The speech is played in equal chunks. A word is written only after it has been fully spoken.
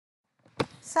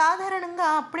సాధారణంగా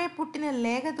అప్పుడే పుట్టిన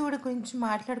లేగదూడ గురించి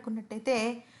మాట్లాడుకున్నట్టయితే,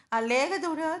 ఆ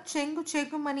లేగదూడ చెంగు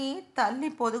చెంగుమని తల్లి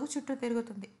పొదుగు చుట్టూ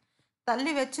తిరుగుతుంది.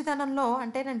 తల్లి వెచ్చదనంలో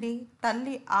అంటేనండి,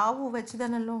 తల్లి ఆవు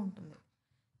వెచ్చదనంలో ఉంటుంది.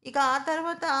 ఇక ఆ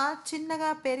తర్వాత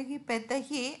చిన్నగా పెరిగి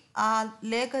పెద్దయ్యి ఆ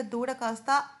లేగ దూడ కాస్త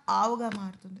ఆవుగా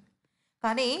మారుతుంది.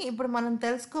 కానీ ఇప్పుడు మనం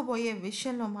తెలుసుకోబోయే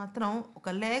విషయంలో మాత్రం ఒక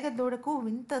లేగ దూడకు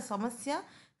వింత సమస్య,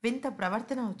 వింత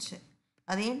ప్రవర్తన వచ్చాయి.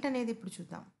 అదేంటనేది ఇప్పుడు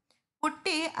చూద్దాం.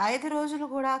 పుట్టి 5 రోజులు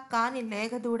కూడా కాని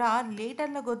లేగ దూడ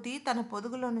లీటర్ల కొద్దీ తన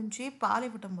పొదుగులో నుంచి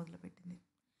పాలివ్వటం మొదలుపెట్టింది.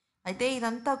 అయితే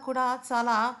ఇదంతా కూడా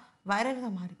చాలా వైరల్‌గా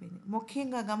మారిపోయింది.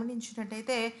 ముఖ్యంగా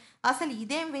గమనించినట్టయితే అసలు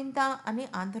ఇదేం వింత అని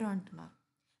అందరూ అంటున్నారు.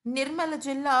 నిర్మల్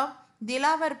జిల్లా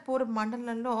దిలావర్పూర్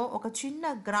మండలంలో ఒక చిన్న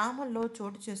గ్రామంలో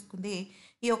చోటు చేసుకుంది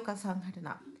ఈ యొక్క సంఘటన.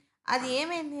 అది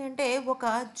ఏమైంది అంటే ఒక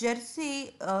జెర్సీ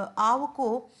ఆవుకు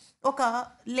ఒక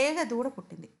లేగ దూడ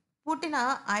పుట్టింది. పుట్టిన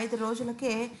 5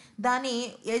 రోజులకే దాని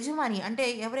యజమాని అంటే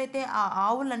ఎవరైతే ఆ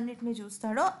ఆవులన్నిటిని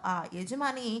చూస్తాడో ఆ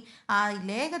యజమాని ఆ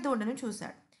లేగ దూడను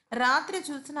చూసాడు. రాత్రి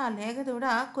చూసిన ఆ లేగ దూడ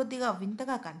కొద్దిగా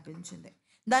వింతగా కనిపించింది.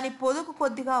 దాని పొదుగు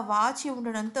కొద్దిగా వాచి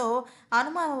ఉండడంతో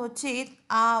అనుమానం వచ్చి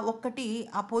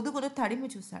ఆ పొదుగును తడిమి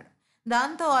చూశాడు.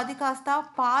 దాంతో అది కాస్త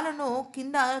పాలను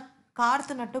కింద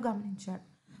కారుతున్నట్టు గమనించాడు.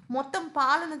 మొత్తం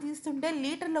పాలను తీస్తుంటే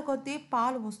లీటర్ల కొద్దీ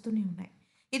పాలు వస్తూనే ఉన్నాయి.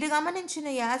 ఇది గమనించిన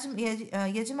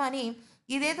యజమాని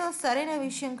ఇదేదో సరైన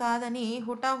విషయం కాదని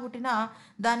హుటాహుటిన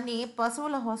దాన్ని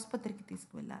పశువుల ఆస్పత్రికి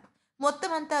తీసుకువెళ్లారు.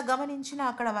 మొత్తం అంతా గమనించిన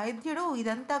అక్కడ వైద్యుడు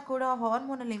ఇదంతా కూడా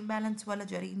హార్మోనల్ ఇంబాలెన్స్ వల్ల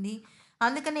జరిగింది.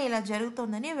 అందుకనే ఇలా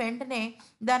జరుగుతోందని వెంటనే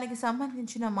దానికి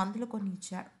సంబంధించిన మందులు కొన్ని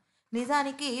ఇచ్చాడు.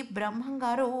 నిజానికి బ్రహ్మం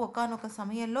గారు ఒకానొక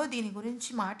సమయంలో దీని గురించి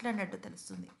మాట్లాడినట్టు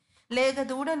తెలుస్తుంది. లేగ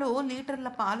దూడలు లీటర్ల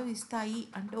పాలు ఇస్తాయి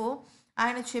అంటూ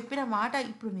ఆయన చెప్పిన మాట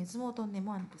ఇప్పుడు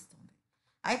నిజమవుతోందేమో అనిపిస్తుంది.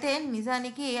 అయితే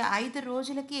నిజానికి 5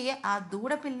 రోజులకి ఆ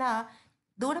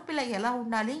దూడపిల్ల ఎలా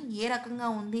ఉండాలి? ఏ రకంగా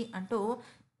ఉంది? అంటూ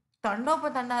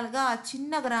తండోపతండాలుగా ఆ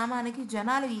చిన్న గ్రామానికి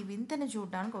జనాలు ఈ వింతని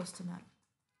చూడ్డానికి వస్తున్నారు.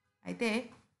 అయితే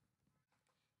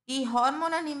ఈ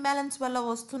హార్మోనల్ ఇంబాలెన్స్ వల్ల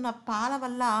వస్తున్న పాల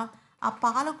వల్ల ఆ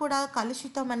పాలు కూడా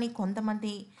కలుషితమని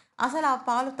కొంతమంది, అసలు ఆ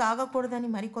పాలు తాగకూడదని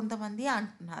మరికొంతమంది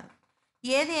అంటున్నారు.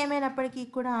 ఏది ఏమైనప్పటికీ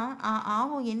కూడా ఆ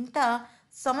ఆవు ఎంత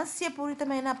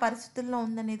సమస్యపూరితమైన పరిస్థితుల్లో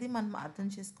ఉందనేది మనం అర్థం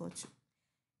చేసుకోవచ్చు.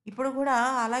 ఇప్పుడు కూడా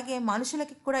అలాగే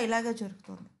మనుషులకి కూడా ఇలాగే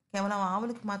జరుగుతుంది. కేవలం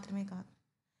ఆవులకి మాత్రమే కాదు.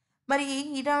 మరి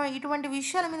ఇటువంటి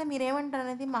విషయాల మీద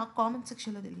మీరేమంటారనేది మాకు కామెంట్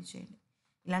సెక్షన్‌లో తెలియజేయండి.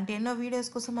 ఇలాంటి ఎన్నో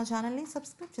వీడియోస్ కోసం మా ఛానల్‌ని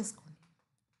సబ్స్క్రైబ్ చేసుకోండి.